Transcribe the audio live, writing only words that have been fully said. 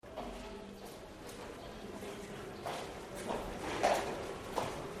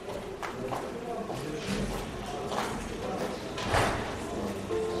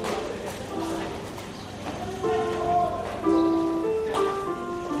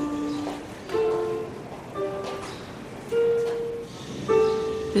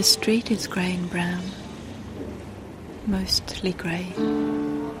The street is grey and brown, mostly grey.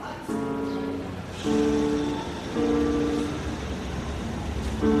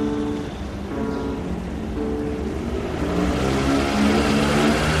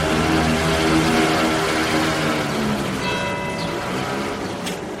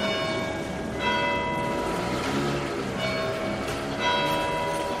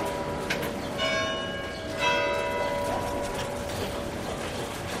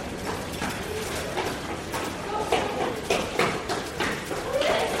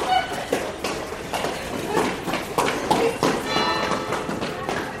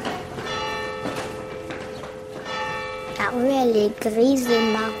 La rue, elle est grise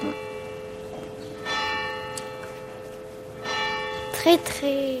et marron. Très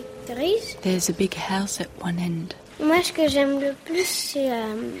très grise. There's a big house at one end Moi, ce que j'aime le plus, c'est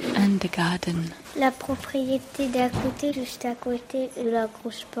and a garden la propriété d'à côté, juste à côté de la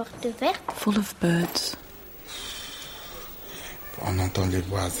grosse porte verte. full of birds. On entend les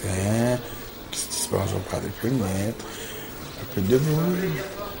voisins qui se disent bonjour par les fenêtres, un peu de bruit.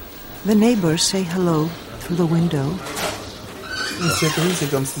 The neighbors say hello through the window. Cette rue,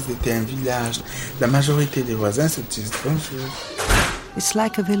 c'est comme si c'était un village. La majorité des voisins se disent bonjour. It's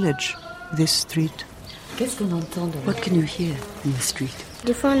like a village, this street. Qu'est-ce qu'on entend dans What can you hear in the street?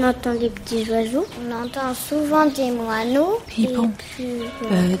 Des fois, on entend des petits oiseaux. On entend souvent des moineaux. People. Et puis,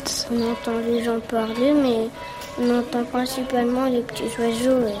 Birds, on entend les gens parler, mais on entend principalement les petits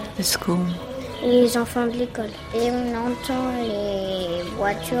oiseaux the school, et les enfants de l'école. Et on entend les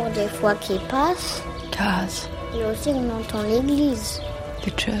voitures des fois qui passent. cars, Et aussi, on entend l'église. the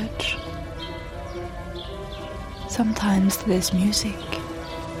church. Sometimes there's music.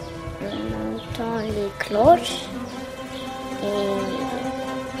 On entend les cloches. Et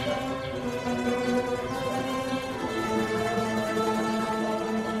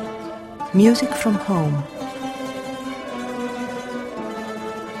Music from home.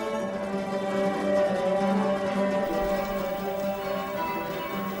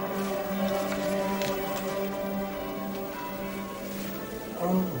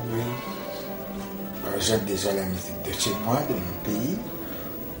 Oh oui. J'aime déjà la musique de chez moi, de mon pays.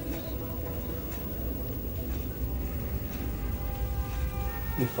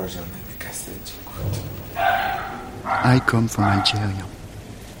 Des fois, j'en ai des cassettes, j'écoute. I come from Algeria.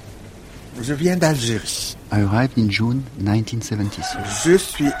 Je viens d'Algérie. I arrived in June 1976. Je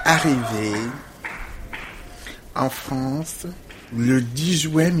suis arrivé en France le 10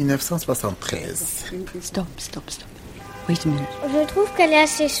 juin 1973. Stop. Wait a minute. je trouve qu'elle est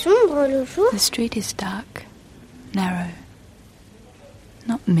assez sombre le jour. The street is dark, narrow.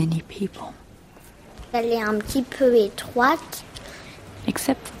 Not many people, Elle est un petit peu étroite.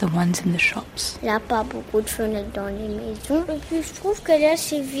 except for the ones in the shops. Il n'y a pas beaucoup de fenêtres dans les maisons. Et puis je trouve qu'elle est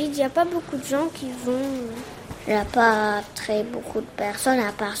assez vide. Il n'y a pas beaucoup de gens qui vont. Il n'y a pas très beaucoup de personnes,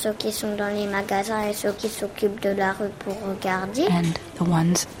 à part ceux qui sont dans les magasins et ceux qui s'occupent de la rue pour regarder. And the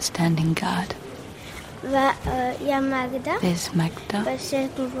ones standing guard. Il y a Magda. There's Magda. C'est elle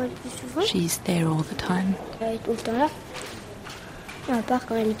qu'on voit le plus souvent. She's there all the time. Elle est tout le temps là. À part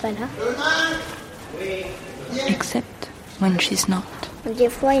quand elle n'est pas là. Except when she's not. Des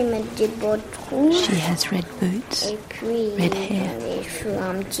fois, ils mettent des bottes rouges. She has red boots. Et puis, Red hair. les cheveux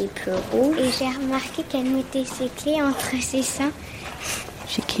un petit peu rouges. Et j'ai remarqué qu'elle mettait ses clés entre ses seins.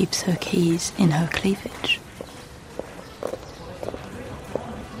 She keeps her keys in her cleavage.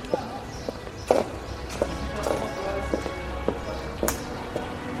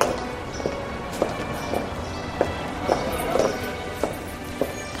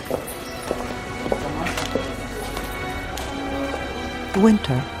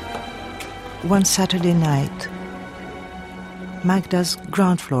 Winter. One Saturday night. Magda's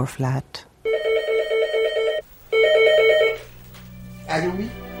ground floor flat. Allô, oui?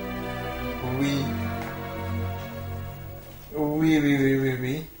 Oui.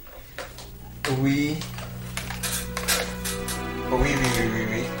 Oui. Oui.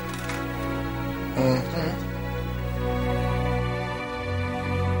 Oui. Mhm.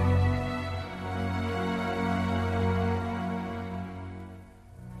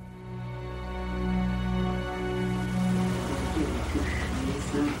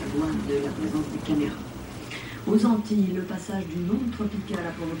 loin de la présence des caméras. Aux Antilles, le passage d'une onde tropicale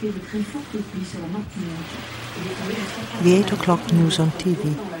a provoqué de très fortes pluies sur la Martinique. The 8 o'clock news on TV.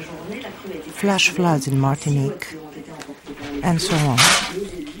 Flash floods in Martinique. And so on.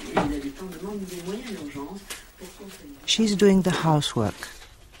 She's doing the housework.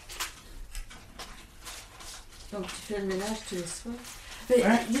 Donc tu fais le ménage tous les soirs.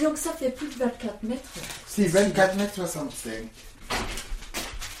 Mais dis donc, ça fait plus de 24 mètres. Si, 24 mètres 65.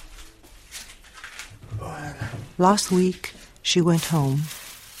 Last week, she went home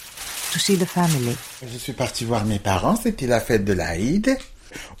to see the family. Je suis partie voir mes parents, c'était la fête de l'Aïd,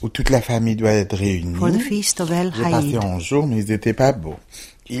 où toute la famille doit être réunie. For the feast of El J'ai passé Haïd. 11 jours, mais ils n'étaient pas beaux.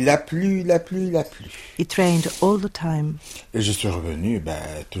 Il a plu. It rained all the time. Et je suis revenu,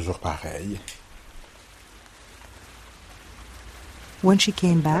 toujours pareil. When she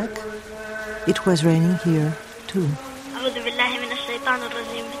came back, it was raining here too. أعوذ بالله من الشيطان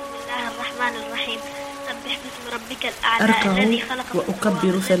الرجيم بسم الله الرحمن الرحيم سبح باسم ربك الأعلى أركع الذي خلق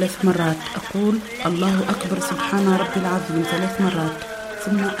وأكبر 3 مرات أقول الله أكبر سبحان ربي العظيم 3 مرات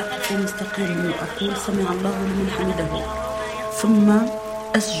ثم أقف مستقيما وأقول سمع الله لمن حمده ثم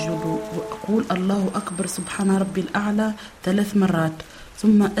أسجد وأقول الله أكبر سبحان ربي الأعلى 3 مرات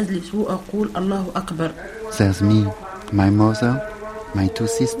ثم أجلس وأقول الله أكبر. There's me, my mother, my 2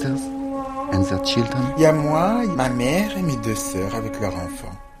 sisters, and their children. Il y a moi, ma mère et mes 2 sœurs avec leurs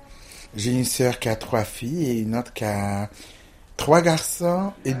enfants. J'ai une sœur qui a 3 filles et une autre qui a 3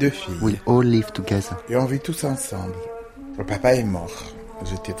 garçons et 2 filles. We all live together. Et on vit tous ensemble. Le papa est mort.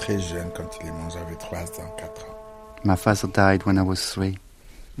 J'étais très jeune quand il est mort, j'avais 3 ans, 4 ans. My father died when I was 3.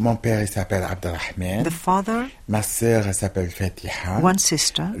 Mon père, il s'appelle Abdelrahman. The father, Ma sœur, elle s'appelle Fatiha. one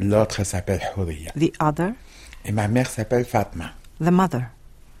sister, L'autre, elle s'appelle Houriya. the other, Et ma mère s'appelle Fatma. the mother.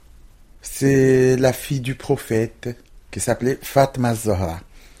 C'est la fille du prophète qui s'appelait Fatma Zohra.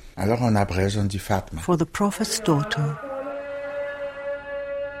 Alors en abrège, on dit Fatma. For the prophet's daughter.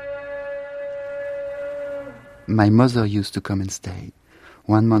 My mother used to come and stay.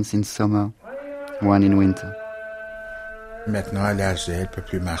 1 month in summer, 1 in winter. Maintenant, elle est âgée, elle peut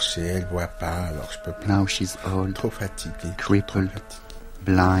plus marcher, elle voit pas, alors je peux plus. Now she's old, Trop fatiguée. crippled, Trop fatiguée.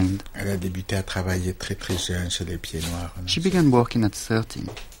 blind. Elle a débuté à travailler très très jeune chez les Pieds Noirs. She began working at 13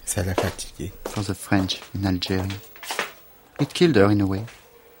 Ça l'a fatiguée. for the French in Algeria. It killed her in a way.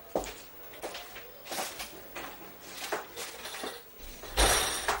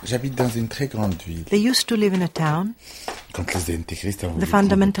 J'habite dans une très grande ville. They used to live in a town. Quand les intégristes ont voulu The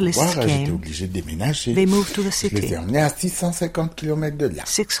fundamentalists prendre le pouvoir, j'étais came. obligé de déménager. They moved to the Je les city, ai emmenés à 650 km de là.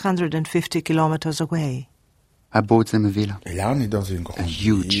 650 kilometers away. I bought them a villa, Et là, on est dans une a grande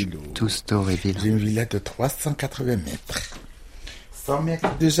huge ville. Où 2-story villa. j'ai une villa de 380 mètres. 100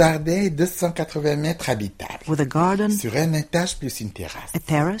 mètres de jardin et 280 mètres habitables. With a garden, Sur un étage plus une terrasse. a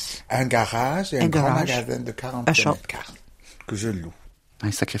terrace, Un garage et un A grand garage, magasin de 40 a shop. mètres carrés que je loue.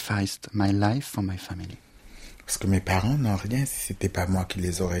 I sacrificed my life for my family. Parce que mes parents n'ont rien. Si c'était pas moi qui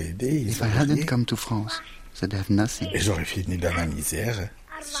les aurais aidés, ils If I auraient hadn't rien. come to France, they'd have nothing. Et j'aurais fini dans la misère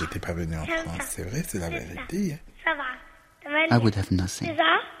si j'étais pas venu en France. C'est vrai, c'est la vérité. 7 I would have nothing. 9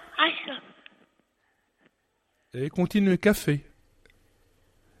 10 Et continue café.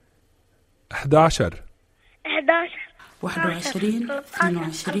 11 11 21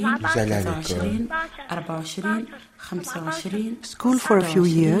 22 J'allais à 23 l'école. 24 25 school for a few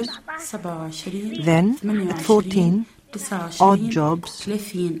years, 27 then at 14, odd jobs,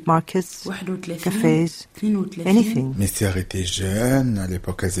 30 markets, 31 cafes, 32 anything. Mes sœurs étaient jeunes. À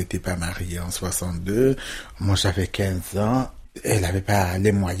l'époque, elles n'étaient pas mariées en 62. Moi, j'avais 15 ans. Elle n'avait pas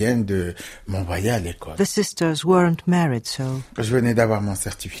les moyens de m'envoyer à l'école. The sisters weren't married, so Je venais d'avoir mon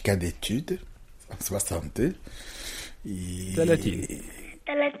certificat d'études en 62. Et... 30. 30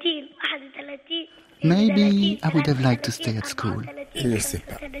 Maybe I would have liked to stay at school. Je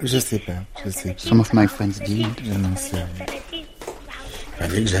sais pas. Some of my friends did. Je n'en sais rien.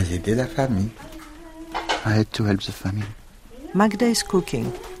 Fallait que j'aille aider la famille. I had to help the family. Magda is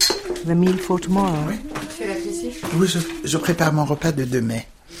cooking the meal for tomorrow. Oui, je prépare mon repas de demain.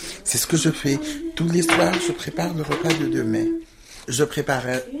 C'est ce que je fais. Tous les soirs, je prépare le repas de demain. Je prépare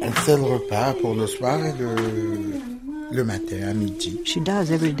un seul repas pour le soir et le matin, à midi. She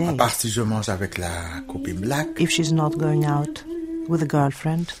does every À day. part si je mange avec la copine black. If she's not going out with a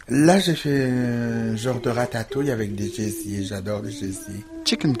girlfriend. Là, j'ai fait un genre de ratatouille avec des gésiers. J'adore les gésiers.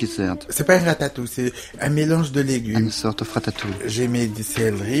 Chicken gizzard C'est pas un ratatouille, c'est un mélange de and légumes. a sort of ratatouille. J'ai mis du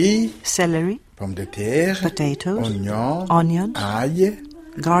céleri, Celery, pommes de terre, potatoes, oignons, onions, ail,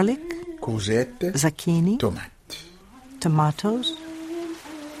 garlic, courgettes, zucchini, tomates. tomatoes.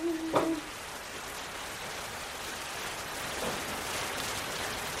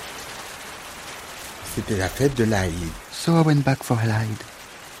 C'était la fête de l'Aïd. So I went back for Al-Eid.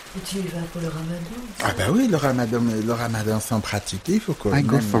 Ah bah oui, le ramadan sans pratiquer, il faut quand I même...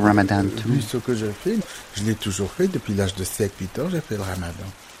 go for Ramadan too. Vu ce que je fais, je l'ai toujours fait depuis l'âge de 7-8 ans, j'ai fait le ramadan.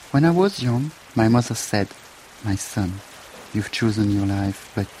 When I was young, my mother said, "My son, you've chosen your life,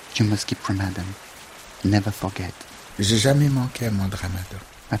 but you must keep Ramadan. Never forget." J'ai jamais manqué un mois de ramadan.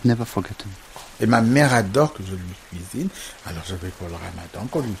 I've never forgotten. Et ma mère adore que je lui cuisine. Alors je vais pour le ramadan,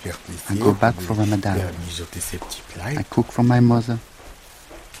 pour lui faire plaisir. I go back for Ramadan. Mijoter ses petits plats. I cook for my mother.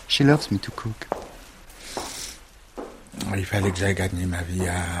 She loves me to cook. Il fallait que j'aille gagner ma vie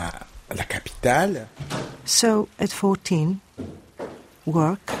à la capitale. So, at 14,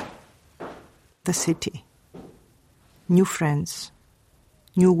 work, the city, new friends,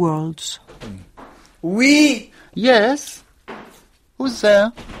 new worlds. Oui! Yes? Who's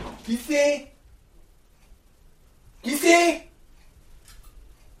there? Qui c'est? Qui c'est?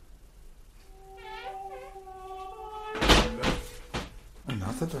 Non,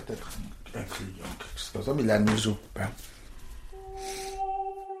 ça doit être un client, quelque chose comme ça, mais là, ne joue pas.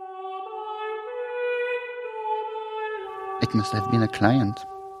 It must have been a client.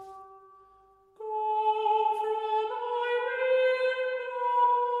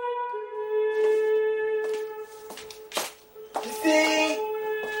 Qui c'est?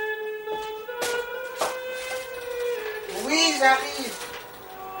 Oui, j'arrive.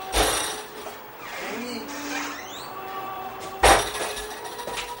 Oui.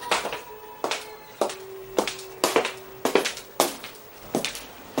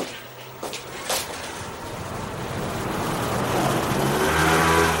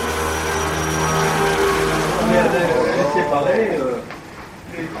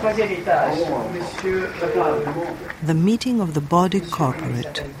 The meeting of the Body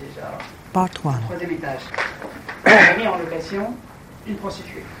Corporate, Part 1. Troisième étage. On a mis en location une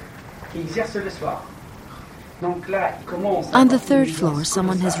prostituée qui exerce le soir. Donc là, il commence. On the third floor,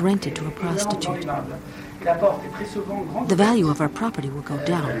 someone has rented to a prostitute. La porte est très souvent grande. The value of our property will go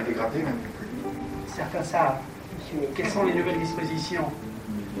down. Certains savent quelles sont les nouvelles dispositions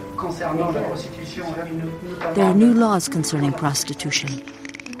concernant la prostitution. There are new laws concerning prostitution.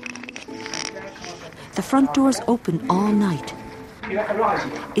 The front doors open all night. Il va falloir agir.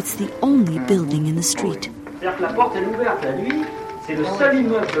 It's the only building in the street. C'est-à-dire que la porte est ouverte la nuit, c'est le seul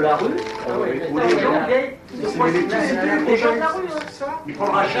immeuble de la rue où les gens viennent les gens de la rue. Il ne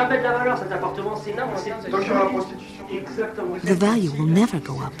prendra jamais de la valeur cet appartement, c'est énorme. Donc il y aura la prostitution. Exactement. The value will never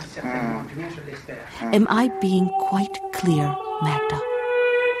go up. Am I being quite clear, Magda?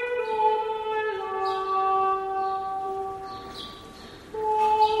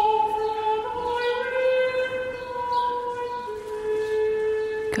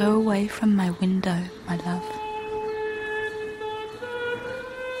 Go away from my window, my love.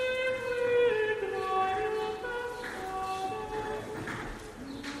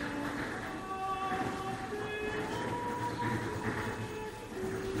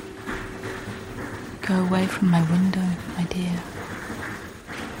 Go away from my window, my dear.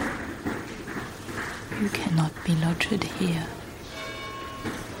 You cannot be lodged here.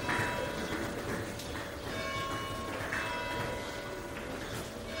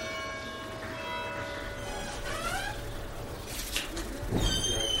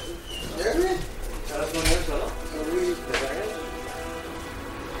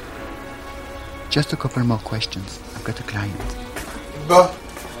 Just a couple more questions. I've got a client. Bon.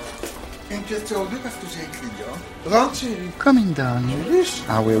 Une question ou deux parce que j'ai un client. Rentre, chérie. Coming down. Riche.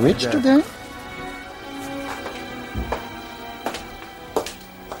 Are we rich today?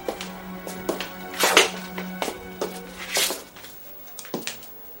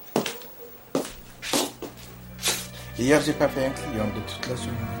 Hier, j'ai pas fait un client de toute la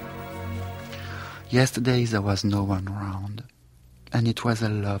journée. Yesterday there was no one around. And it was a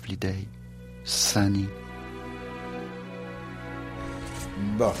lovely day. Sunny.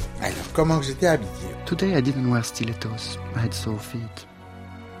 Bon, alors comment j'étais habillé? Today I didn't wear stilettos. I had sore feet.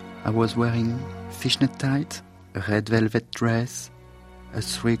 I was wearing fishnet tights, a red velvet dress, a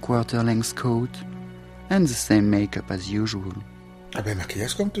 3/4 length coat, and the same makeup as usual. Ah ben,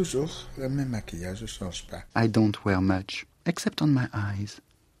 maquillage comme toujours. Le même maquillage, je change pas. I don't wear much, except on my eyes.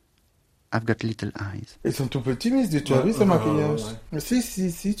 I've got little eyes. Ils sont tout petits, mais tu as vu ce maquillage? Ouais.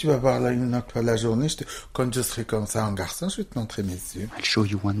 Si, tu vas voir là une autre fois la journée. Quand je serai comme ça en garçon, je vais te montrer mes yeux. I'll show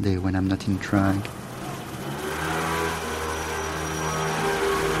you one day when I'm not in drag.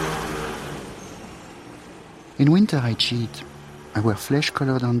 In winter I cheat. I wear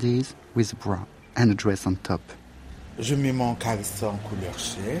flesh-colored undies with a bra and a dress on top. Je mets mon caleçon couleur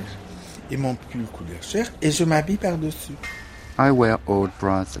chair et mon pull couleur chair et je m'habille par-dessus. I wear old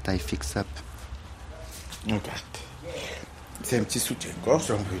bras that I fix up. Regarde. C'est un petit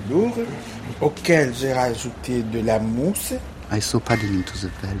soutien-gorge en velours auquel j'ai rajouté de la mousse. I sew padding into the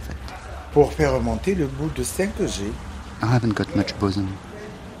velvet. Pour faire remonter le bout de 5G. I haven't got much bosom.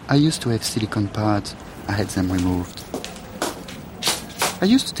 I used to have silicone pads. I had them removed. I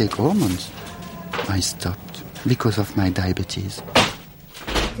used to take hormones. I stopped because of my diabetes.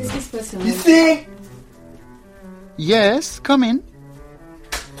 Qu'est-ce qui se passe? Ici! Yes, come in.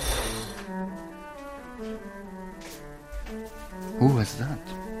 Who was that?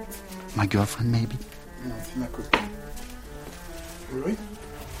 My girlfriend, maybe? Non, c'est ma copine. Oui?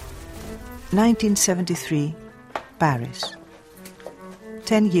 1973, Paris.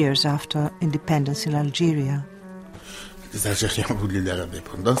 10 years after independence in Algeria. Les Algériens ont voulu leur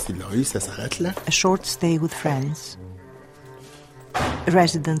indépendance, ils l'ont eu, ça s'arrête là. A short stay with friends. A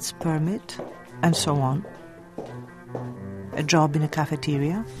residence permit, and so on. A job in a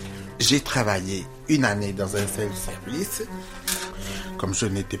cafeteria. J'ai travaillé 1 année dans un self-service. Comme je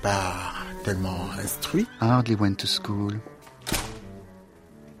n'étais pas tellement instruit. I hardly went to school.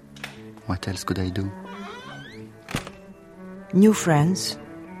 What else could I do? New friends.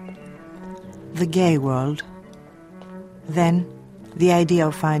 The gay world. Then the idea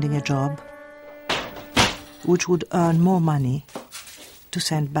of finding a job which would earn more money to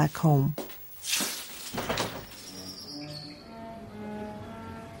send back home.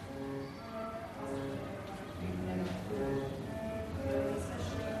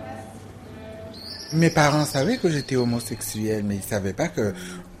 Mes parents savaient que j'étais homosexuel, mais ils savaient pas que...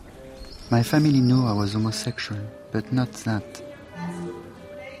 My family knew I was homosexual, but not that.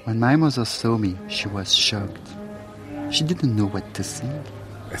 When my mother saw me, she was shocked. She didn't know what to think.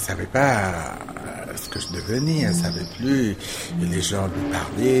 Elle savait pas ce que je devenais, elle savait plus. Et les gens lui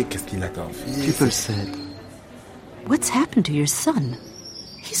parlaient, qu'est-ce qu'il a ton fils? People said, What's happened to your son?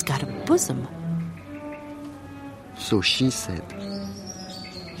 He's got a bosom. so she said,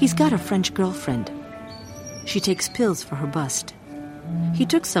 He's got a French girlfriend. She takes pills for her bust. He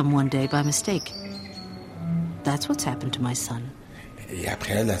took some one day by mistake. That's what's happened to my son. Et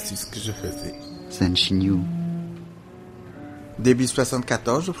après, elle a su ce que je faisais. Then she knew. Début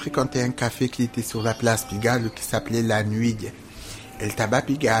 74, je fréquentais un café qui était sur la place Pigalle qui s'appelait La Nuit. Et le tabac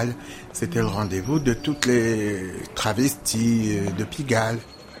Pigalle, c'était le rendez-vous de toutes les travestis de Pigalle.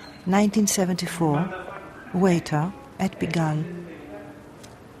 1974, waiter at Pigalle.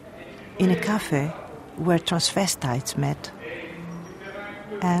 In a cafe where transvestites met.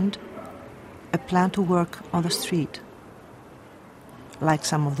 And a plan to work on the street. Like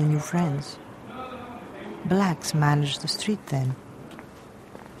some of the new friends. Blacks managed the street then.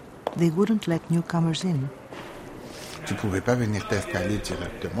 They wouldn't let newcomers in. Tu pouvais pas venir t'installer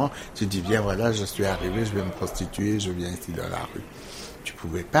directement. Tu dis, viens, voilà, je suis arrivé, je vais me prostituer, je viens ici dans la rue. Tu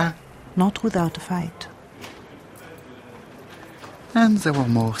pouvais pas. Not without a fight. And there were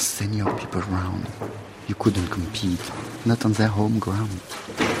more senior people around. You couldn't compete, not on their home ground.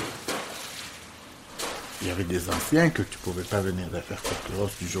 Il y avait des anciens que tu pouvais pas venir de faire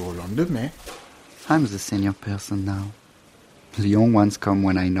concurrence du jour au lendemain. I'm the senior person now. The young ones come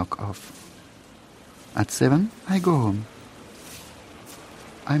when I knock off. At 7, I go home.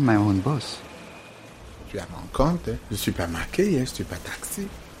 I'm my own boss. Tu as mon compte, hein. Je suis pas marqué, hein. Je suis pas taxi.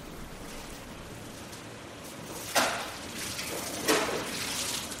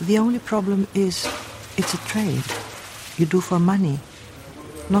 The only problem is it's a trade. You do for money,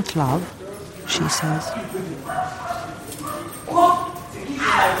 not love, she says.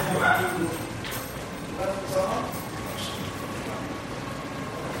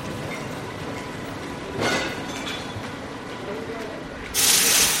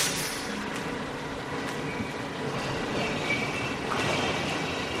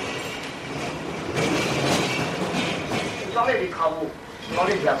 Les travaux.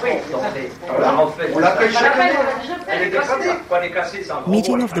 On l'a fait chaque année. Elle est cassée. Elle est cassée, ça.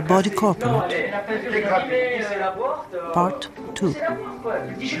 Meeting of the body corporate. Part 2.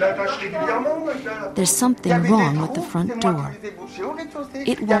 There's something wrong with the front door.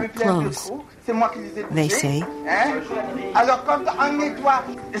 It won't close. They say. Alors quand on nettoie,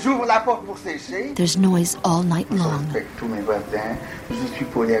 j'ouvre la porte pour sécher. There's noise all night long. Avec tous mes voisins, je suis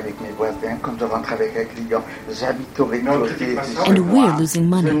poli avec mes voisins. Quand je rentre avec un client, j'habite au rez-de-chaussée. And we're losing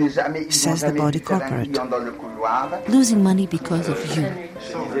money, says the body corporate. losing money because of you.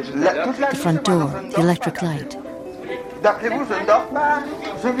 The front door, the electric light. D'après vous, je ne dors pas,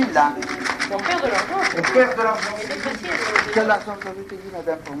 je vis là. On perd de l'argent. On perd de l'argent. Quel argent que vous payez,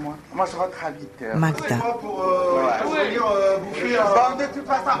 madame, pour moi? Moi, je rentre à 8 heures. Magda. Pour venir bouffer. Bon, de toute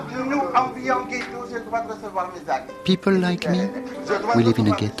façon, nous, on vit en ghetto, j'ai le droit de recevoir mes actes. People like me, we live in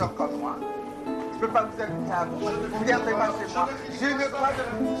a ghetto. Je ne peux pas vous inviter à vous. Vous viendrez pas chez moi. J'ai le droit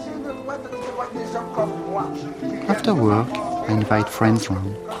de recevoir des gens comme moi. After work, I invite friends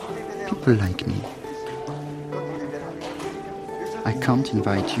round. People like me. I can't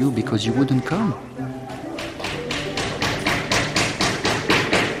invite you because you wouldn't come.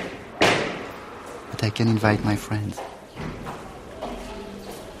 But I can invite my friends.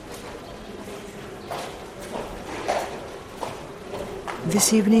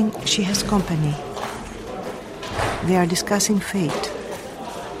 This evening she has company. They are discussing fate.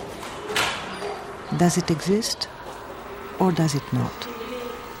 Does it exist or does it not?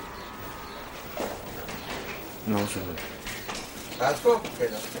 Non, je veux.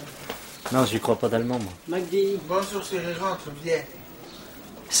 Non, j'y crois pas tellement, moi. Magdi. Bonjour chérie, rentre, viens.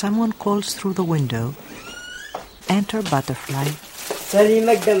 Someone calls through the window. Enter Butterfly. Salut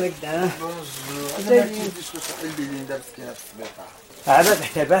Magda. Bonjour. Salut.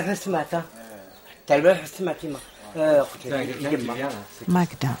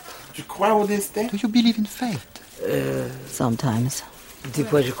 Magda. Tu crois au destin? Do you believe in fate? Sometimes. Des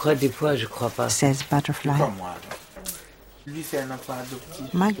fois je crois, des fois je crois pas. Says Butterfly. Comme moi. Lui, c'est un enfant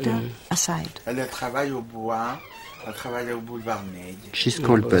adoptif. Magda, aside. Elle travaille au bois. Elle travaille au boulevard Ney. She's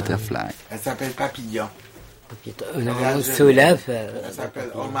called Butterfly. Elle s'appelle Papillon. Soulève. Elle s'appelle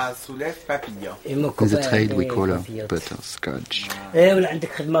Omar Soulève Papillon. In the trade we call her Butterscotch.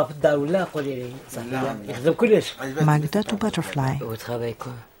 Magda to Butterfly. Au travail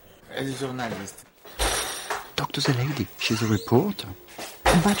quoi? Elle est journaliste. Talk to the lady. She's a reporter.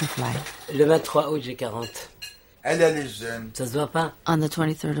 Butterfly. Le 23 août, j'ai 40. Elle est jeune. Ça se voit pas? On the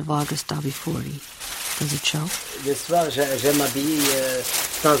 23rd of August, I'll be 40. Does it show? Le soir, j'aime m'habiller de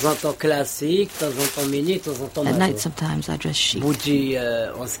temps en temps classique, de temps en temps mini, de temps en temps At maso. night, sometimes I dress chic. Bougie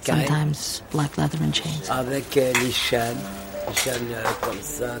en sky. Sometimes black leather and chains. Avec les chaînes comme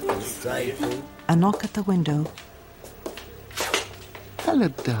ça et tout. A knock at the window. Hello,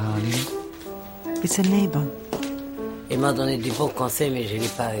 darling. It's a neighbor. Il m'a donné des bons conseils, mais je ne l'ai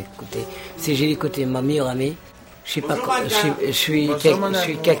pas écouté. Si j'ai écouté ma meilleure amie, je sais pas, je suis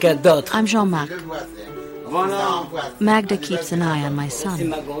quelqu'un d'autre. I'm Jean-Marc. Magda keeps an eye on my C'est son.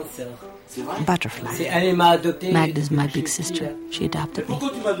 ma grande sœur. Butterfly. Elle m'a adopté. Magda's my big sister. She adopted me.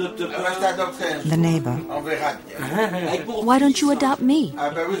 The neighbor. On verra bien. Why don't you adopt me? Ah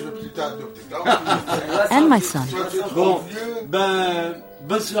ben oui, je veux plus t'adopter. And my son. Bon, ben,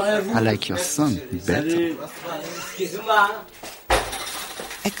 bonne soirée à vous. I like your son better.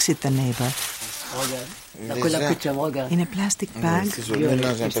 Exit the neighbor. In a plastic bag.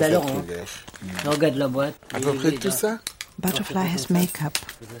 Regarde la boîte. À peu près tout ça? Butterfly has makeup.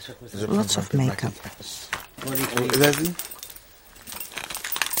 Lots of makeup. Vas-y.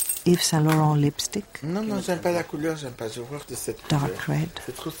 Yves Saint Laurent lipstick. Non, j'aime pas la couleur, j'aime pas. J'ai horreur de cette couleur. Dark red.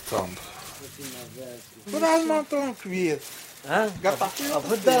 C'est trop sombre. Voilà le menton en cuir. Hein?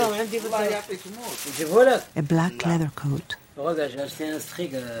 A black leather coat. Regarde, j'ai acheté un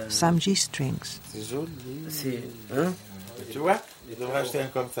string. Some G-strings. C'est joli. C'est, hein? Tu vois? Je devrais acheter un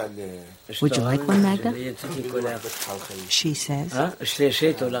comme ça. Would you like one, Magda? Il y a toute une colère. She says. Hein? Je l'ai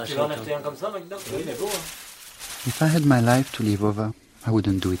acheté, toi là. Tu vas en acheter un comme ça, Magda? Oui, il est beau, hein. If I had my life to live over, I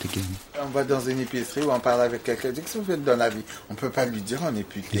wouldn't do it again. On va dans une épicerie où on parle avec quelqu'un. Qu'est-ce que vous faites dans la vie? On peut pas lui dire, on est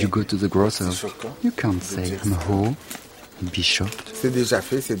putain. You go to the grocer's. You can't say I'm a whore and be shocked. C'est déjà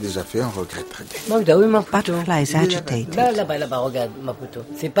fait, on regrette rien. Magda, oui, ma photo. Butterfly is agitated. Là-bas, regarde ma photo.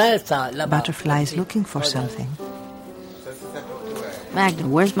 C'est pas ça, là-bas. Butterfly is looking for something. Magda,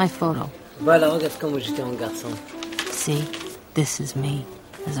 where's my photo? Voilà, regarde comment j'étais un garçon. See, this is me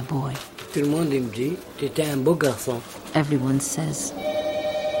as a boy. Tout le monde il me dit, tu étais un beau garçon. Everyone says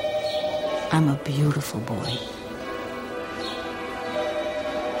I'm a beautiful boy.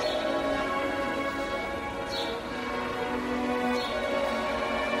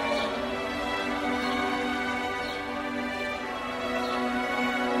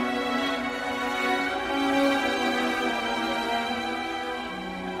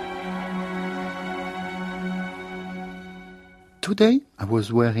 Today, I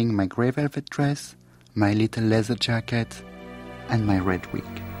was wearing my grey velvet dress, my little leather jacket, and my red wig.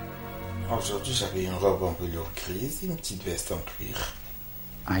 Aujourd'hui, j'avais une robe en velours grise et une petite veste en cuir.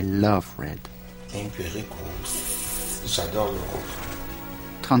 I love red. Et une perruque rousse. J'adore le rouge.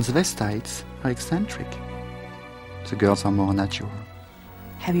 Transvestites are eccentric. The girls are more natural.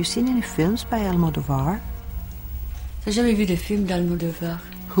 Have you seen any films by Almodovar? T'as jamais vu de film d'Almodovar?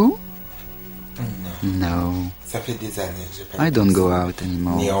 Who? Non. No. Ça fait des années que j'ai pas I don't go out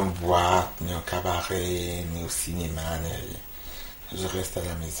anymore. Ni en boîte, ni en cabaret, ni au cinéma. Je reste à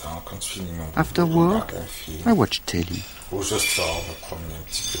la maison quand je finis mon boulot. After work, I watch telly. Ou je sors me promener un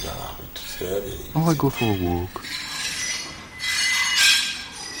petit peu dans la rue tout seul. Or I go for a walk.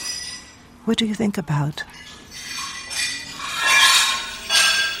 What do you think about?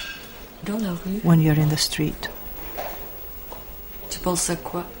 Dans la rue. When you're in the street. Tu penses à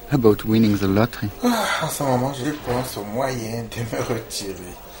quoi? About winning the lottery. En ce moment, je pense au moyen de me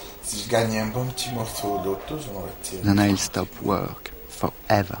retirer. Si je gagne un bon petit morceau d'auto, je me retire. Then I'll stop work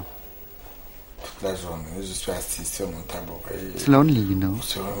forever. toute la journée. Je suis assis sur mon tabouret. It's lonely, you know. Ou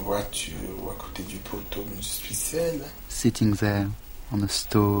sur une voiture, ou à côté du poteau, mais je suis seule. Sitting there, on a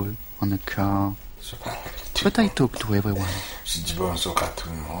stall, on a car. Je parle à tout But I talk to everyone. Je dis bonjour à tout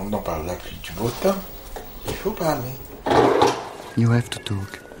le monde, on parle la pluie du beau temps. Il faut parler. You have to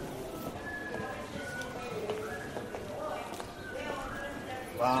talk.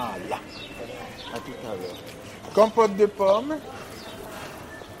 Voilà. À tout à l'heure. Compote de pommes.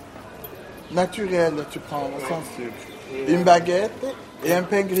 Naturel, tu prends sans sucre. Une baguette et un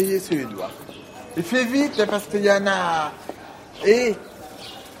pain grillé suédois. Et fais vite parce qu'il y en a. Et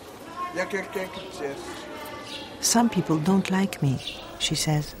il y a quelqu'un qui te cherche. Some people don't like me, she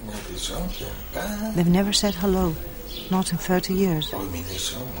says. Il y a des gens qui n'aiment pas. They've never said hello, not in 30 years. Oui, mais les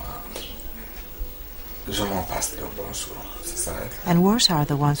gens, moi, je m'en passe leur bonjour. Ça s'arrête. And worse are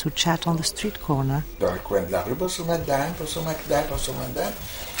the ones who chat on the street corner. Dans le coin de la rue, bonjour madame, bonjour madame, bonjour madame.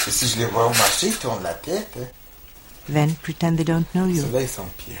 Et si je les vois au marché, ils tournent la tête. Then pretend they don't know you. Ceux-là, ils sont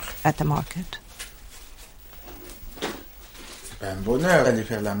pires. At the market. C'est pas un bonheur d'aller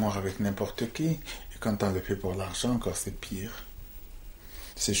faire l'amour avec n'importe qui. Et quand on le fait pour l'argent, encore c'est pire.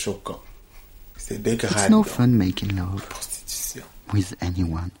 C'est choquant. C'est dégradant. It's no fun making love Prostitution. with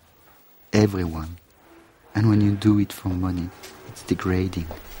anyone, everyone. And when you do it for money, it's degrading.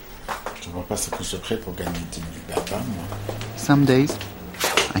 Je vois pas ce que je ferais pour gagner 10 000 là-bas, moi. Some days,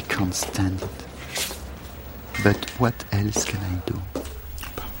 I can't stand it. But what else can I do?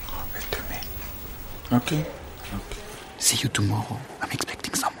 Okay. See you tomorrow. I'm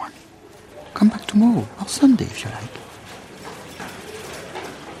expecting someone. Come back tomorrow, or Sunday if you like.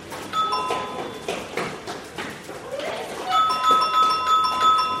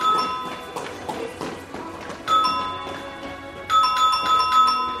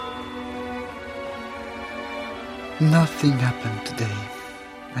 Nothing happened today,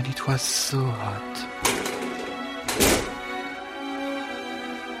 and it was so hot.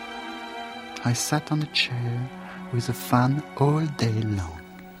 I sat on a chair with a fan all day long.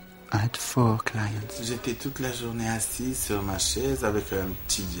 I had 4 clients. J'étais toute la journée assise sur ma chaise avec un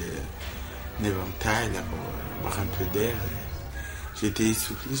petit éventail là, pour boire un peu d'air. J'étais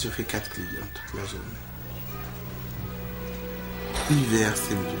essoufflé, je fais 4 clients toute la journée. L'hiver,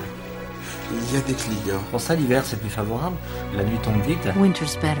 c'est mieux. Il y a des clients. Pour ça, l'hiver, c'est plus favorable. La nuit tombe vite.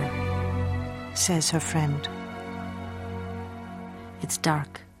 Winter's better, Says her friend. it's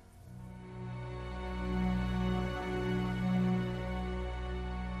dark.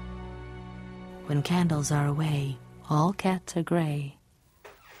 When candles are away, all cats are grey.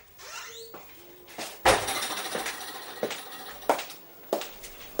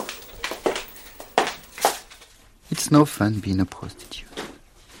 It's no fun being a prostitute.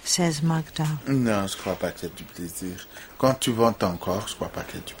 Says Magda. Non, je crois pas qu'il y ait du plaisir. Quand tu vends ton corps, je crois pas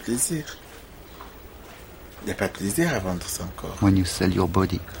qu'il y ait du plaisir. Il n'y a pas de plaisir à vendre son corps. When you sell your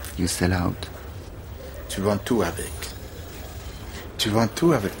body, you sell out. Tu vends tout avec. Tu vends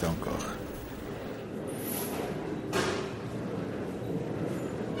tout avec ton corps.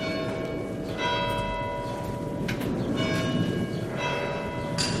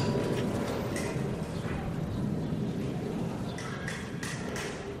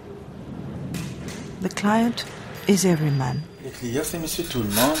 The client is every man. Les clients, c'est monsieur tout le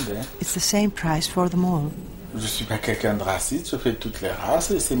monde. Hein. It's the same price for them all. Je suis pas quelqu'un de raciste, je fais toutes les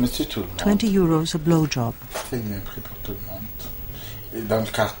races et c'est monsieur tout le monde. 20 euros a blowjob. C'est le même prix pour tout le monde. Et dans le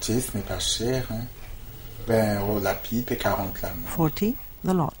quartier, ce n'est pas cher. Hein. 20 euros la pipe et 40 l'amour. 40 the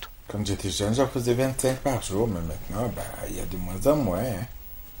lot. Quand j'étais jeune, j'en faisais 25 par jour, mais maintenant, il y a de moins en moins. Hein.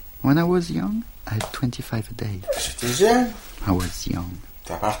 When I was young, I had 25 a day. J'étais jeune. I was young.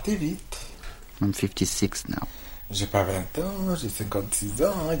 Ça partait vite. I'm 56 now. J'ai pas 20 ans, j'ai 56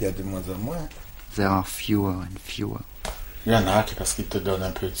 ans, il y a de moins en moins. There are fewer and fewer. Il y en a qui, parce qu'ils te donnent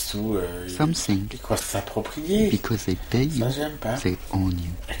un peu de sous, Something. ils croient s'approprier. Because they pay you, Ça, j'aime pas. they own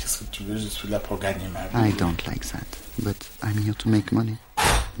you. Et qu'est-ce que tu veux, je suis là pour gagner ma vie. I don't like that. But I'm here to make money,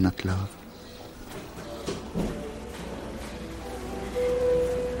 not love.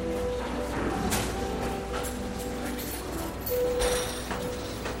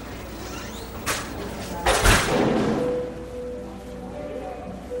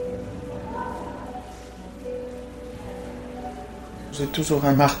 J'ai toujours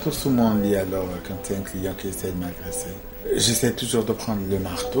un marteau sous mon lit alors quand c'est un client qui essaie de m'agresser. J'essaie toujours de prendre le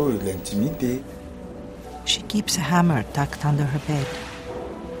marteau et de l'intimider. She keeps a hammer tucked under her bed.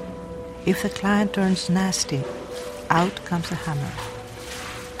 If the client turns nasty, out comes the hammer.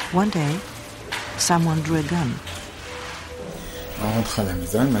 One day, someone drew a gun. En rentrant à la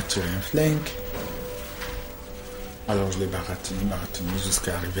maison, elle m'a tiré un flingue. Alors je l'ai baratiné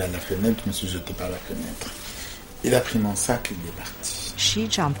jusqu'à arriver à la fenêtre. Je me suis jeté par la fenêtre. Il a pris mon sac et il est parti. She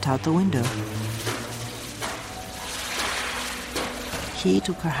jumped out the window. He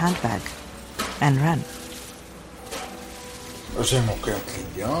took her handbag and ran. J'aime aucun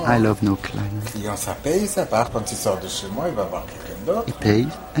client. I love no client. Le client, ça paye, ça part. Quand il sort de chez moi, il va voir quelqu'un d'autre. He pays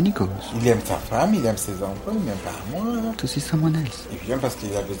and he goes. Il aime sa femme, il aime ses enfants, il m'aime pas moi. To see someone else. Il vient parce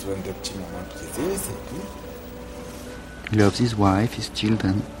qu'il a besoin de petits moments de plaisir, c'est tout. He loves his wife, his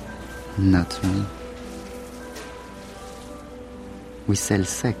children, not me. We sell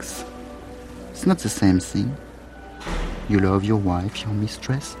sex. It's not the same thing. You love your wife, your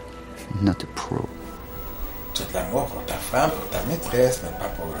mistress, not a pro. Tu as de l'amour pour ta femme, pour ta maîtresse, mais pas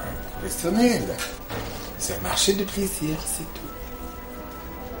pour un professionnel. C'est un marché de plaisir, c'est tout.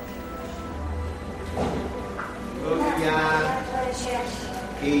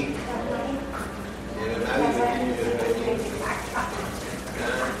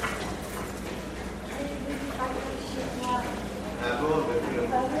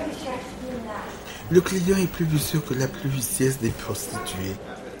 Le client est plus vicieux que la plus vicieuse des prostituées.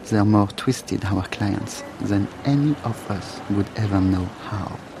 They're more twisted, our clients, than any of us would ever know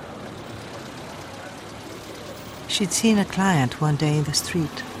how. She'd seen a client one day in the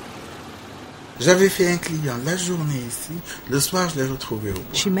street. J'avais fait un client la journée ici. Le soir, je l'ai retrouvé au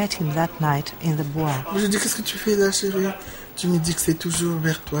bois. She met him that night in the bois. Je lui ai dit, qu'est-ce que tu fais là, chérie? Tu me dis que c'est toujours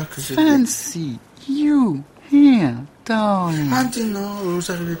vers toi que je viens. Fancy you here, darling. Ah, dis non,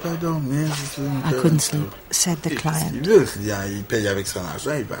 j'arrivais pas à dormir. I couldn't sleep, said the client. Il veut, le client, il paye avec son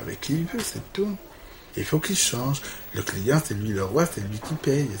argent, il va avec qui il veut, c'est tout. Il faut qu'il change. Le client, c'est lui le roi, c'est lui qui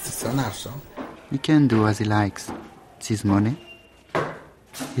paye, c'est son argent. He can do as he likes. It's his money.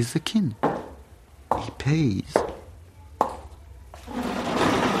 He's the king. He pays.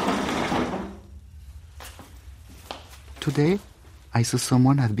 Today, I saw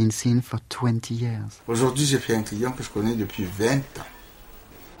someone I've been seeing for 20 years. Aujourd'hui, j'ai fait un client que je connais depuis 20 ans.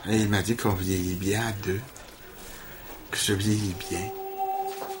 Et il m'a dit qu'on vieillit bien à deux. Que je vieillis bien.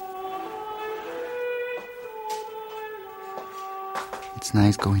 It's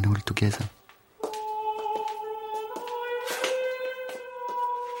nice going all together.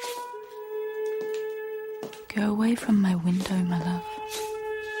 Go away from my window, my love.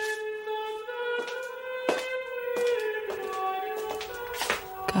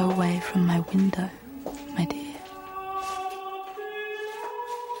 Go away from my window, my dear.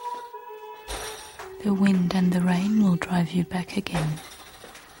 The wind and the rain will drive you back again.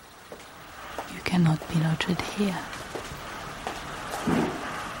 You cannot be lodged here.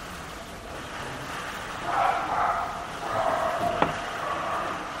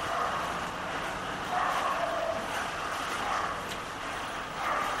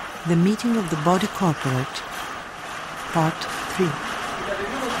 The Meeting of the Body Corporate, Part 3.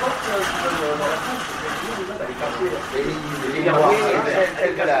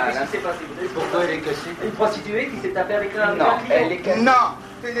 Pourquoi elle est cassée? Une prostituée qui s'est tapée avec un... Non, elle est cassée. Non,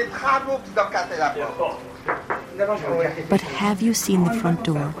 c'est les travaux qui doivent casser la porte. But have you seen the front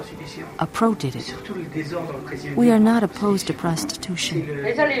door? A pro did it. We are not opposed to prostitution,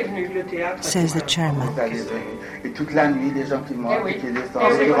 says the chairman. Et toute la nuit, des gens qui montent et qui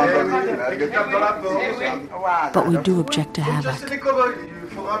descendent. but we do object to havoc.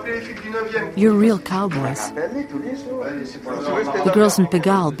 You're real cowboys. The girls in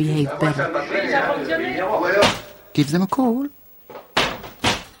Pigalle behave better, Give them a call,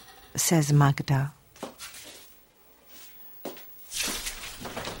 says Magda.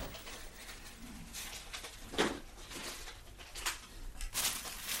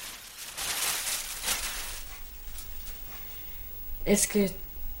 Est-ce que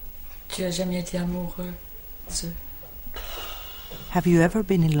tu as jamais été amoureuse? Have you ever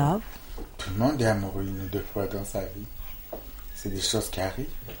been in love? Tout le monde est amoureux une ou deux fois dans sa vie. C'est des choses qui arrivent.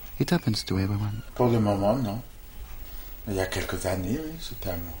 It happens to everyone. Pour le moment, non. Il y a quelques années, oui, j'étais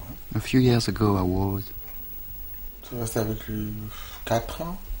amoureux. A few years ago, I was. Tu restes avec lui 4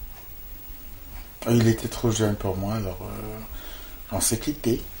 ans. Il était trop jeune pour moi, alors on s'est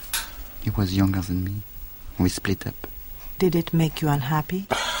quittés. He was younger than me. We split up. Did it make you unhappy?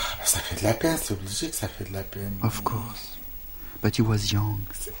 Ça fait de la peine, c'est obligé que ça fait de la peine. Of course. But he was young.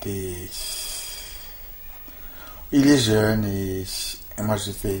 C'était... Il est jeune et moi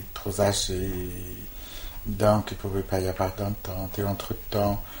j'étais trop âgé. Donc il ne pouvait pas y avoir d'entente. Et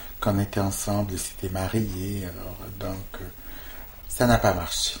entre-temps, quand on était ensemble, il s'était marié. Alors donc, ça n'a pas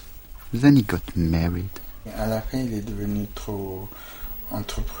marché. Then he got married. À la fin, il est devenu trop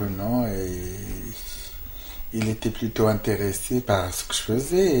entreprenant et Il était plutôt intéressé par ce que je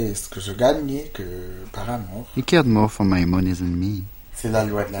faisais et ce que je gagnais que par amour. He cared more for my money than me. C'est la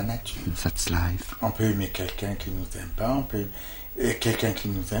loi de la nature. That's life. On peut aimer quelqu'un qui nous aime pas, et quelqu'un qui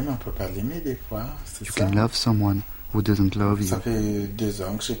nous aime, on peut pas l'aimer des fois. C'est You ça. can love someone who doesn't love you. Ça fait 2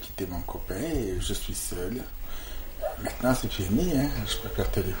 ans que j'ai quitté mon copain et je suis seul. Maintenant c'est fini, hein. Je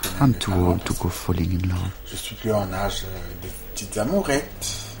préfère téléphoner. I'm too old to go falling in love. Je suis plus en âge des petites amourettes.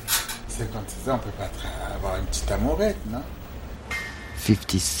 56 ans, on peut pas avoir une petite amourette, non?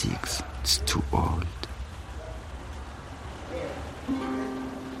 56. It's too old.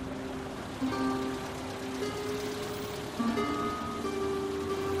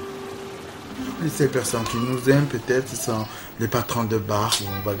 Les seules personnes qui nous aiment, peut-être, ce sont les patrons de bar où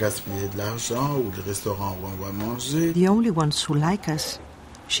on va gaspiller de l'argent ou les restaurants où on va manger. The only ones who like us,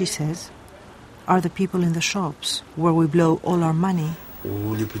 she says, are the people in the shops where we blow all our money.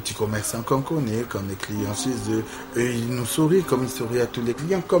 Ou les petits commerçants qu'on connaît, comme les clients chez eux. Eux, ils nous sourient comme ils sourient à tous les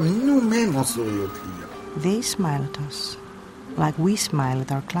clients, comme nous-mêmes on sourit aux clients. They smile at us, like we smile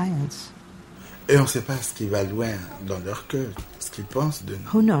at our clients. Et on ne sait pas ce qui va loin dans leur cœur, ce qu'ils pensent de nous.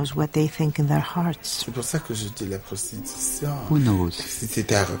 Who knows what they think in their hearts? C'est pour ça que je dis la prostitution. Who knows Si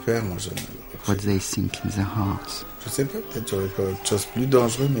c'était à refaire, moi je ne le what they think in their hearts? Je sais pas, peut-être j'aurais pas autre chose plus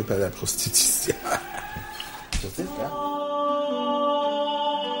dangereux, mais pas la prostitution. Je sais pas.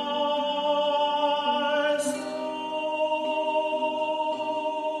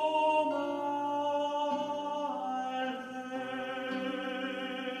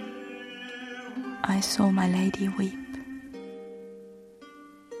 I saw my lady weep.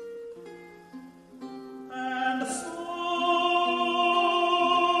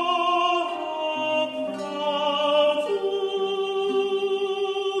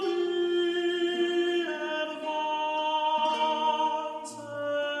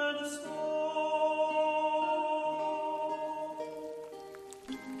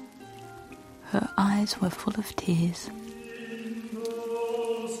 Her eyes were full of tears.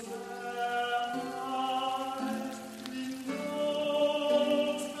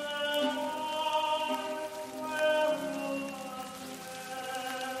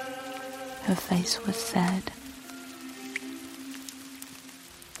 Her face was sad.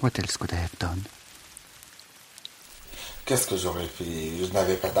 What else could I have done? Qu'est-ce que j'aurais fait? Je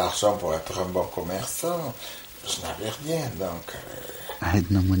n'avais pas d'argent pour être un bon commerçant. Je n'avais rien, donc... I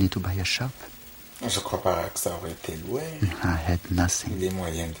had no money to buy a shop. Je crois pas que ça aurait été loin. I had nothing. Les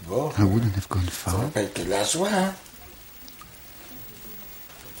moyens de bord. I wouldn't have gone Ça far. n'a pas été la joie, hein?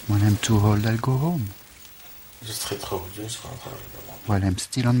 When I'm too old, I'll go home. Je serai trop vieux, je rentrerai dans mon... While I'm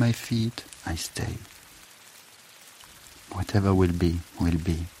still on my feet, I stay. Whatever will be, will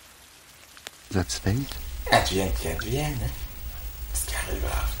be. That's fate. Advienne qui advienne, hein? Ce qui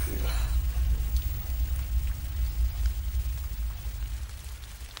arrivera, arrivera.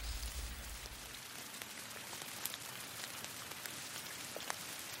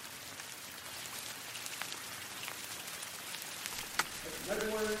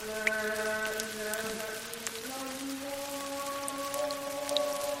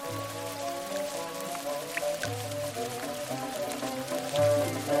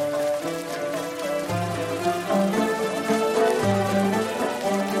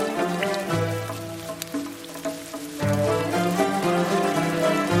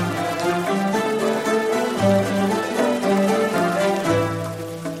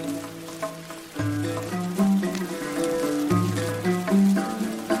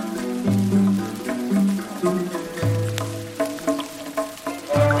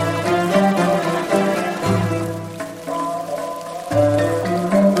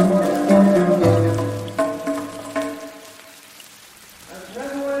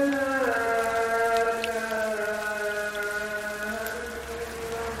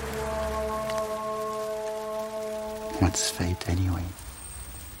 What's fate anyway?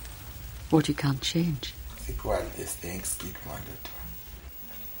 What you can't change. C'est quoi le destin? Explique-moi de toi.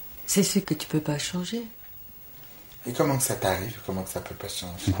 C'est ce que tu peux pas changer. Et comment que ça t'arrive? Comment que ça peut pas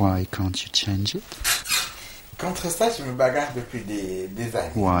changer? Why can't you change it? Contre ça, je me bagarre depuis des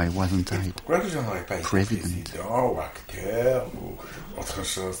années. Why wasn't I Pourquoi que je n'aurais pas été president? président ou acteur ou autre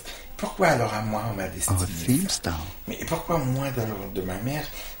chose? Pourquoi alors à moi on m'a destiné Or a film ça? star? Mais pourquoi moi, dans le ventre de ma mère,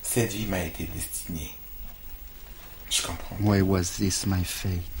 cette vie m'a été destinée? Je comprends. Why was this my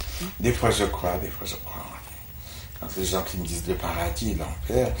fate? Des fois je crois, des fois je crois en rien. Quand les gens qui me disent le paradis et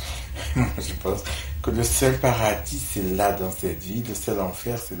l'enfer, moi je pense que le seul paradis c'est là dans cette vie, le seul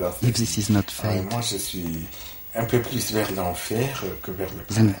enfer c'est dans cette If this is not fate, moi je suis un peu plus vers l'enfer que vers le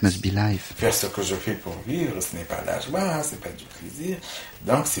paradis. Then it must be life. Faire ce que je fais pour vivre, ce n'est pas la joie, ce n'est pas du plaisir.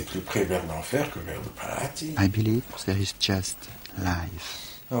 Donc c'est plus près vers l'enfer que vers le paradis. I believe there is just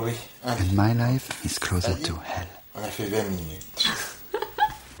life. Oh oui. And my life is closer to hell. On a fait 20 minutes.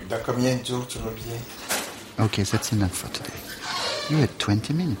 Dans combien de jours tu reviens? Okay, that's enough for today. You had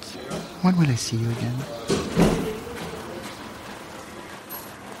 20 minutes. When will I see you again?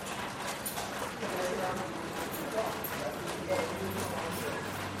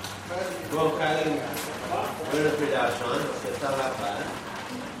 Bon, Karine, un peu d'argent, ça va pas.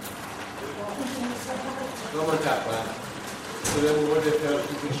 Comment ça va? C'est le moment de faire une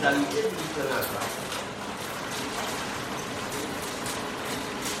petite qualité, ça n'a pas.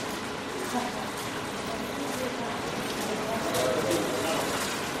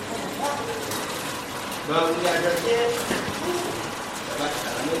 Bon, vous l'avez acheté? Ça va à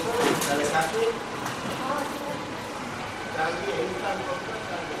la maison, ça le café? Ça vient une femme comme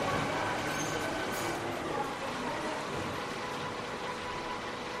ça.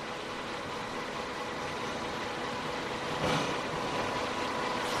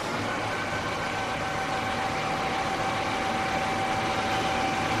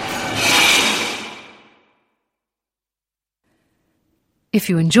 If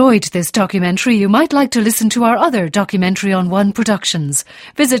you enjoyed this documentary, you might like to listen to our other Documentary on One productions.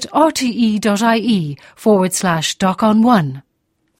 Visit rte.ie/Doc on One.